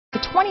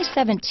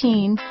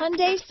2017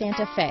 Hyundai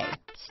Santa Fe.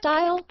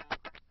 Style,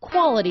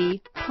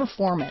 quality,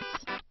 performance,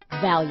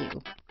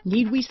 value.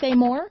 Need we say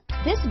more?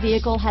 This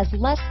vehicle has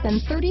less than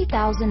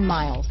 30,000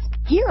 miles.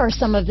 Here are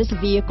some of this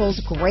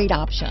vehicle's great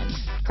options: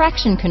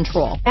 traction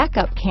control,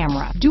 backup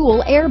camera,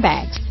 dual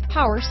airbags,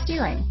 power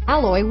steering,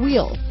 alloy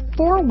wheels,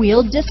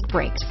 four-wheel disc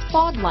brakes,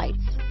 fog lights,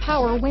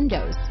 power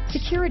windows,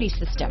 security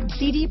system,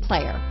 CD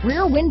player,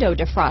 rear window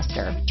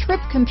defroster, trip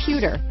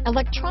computer,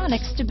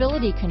 electronic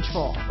stability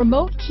control,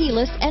 remote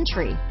keyless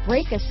entry,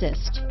 brake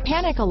assist,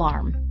 panic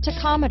alarm,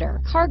 tachometer,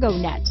 cargo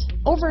net,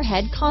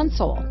 overhead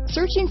console.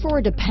 Searching for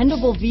a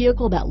dependable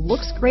vehicle that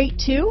looks great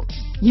too?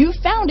 You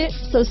found it,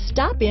 so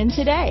stop in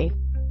today.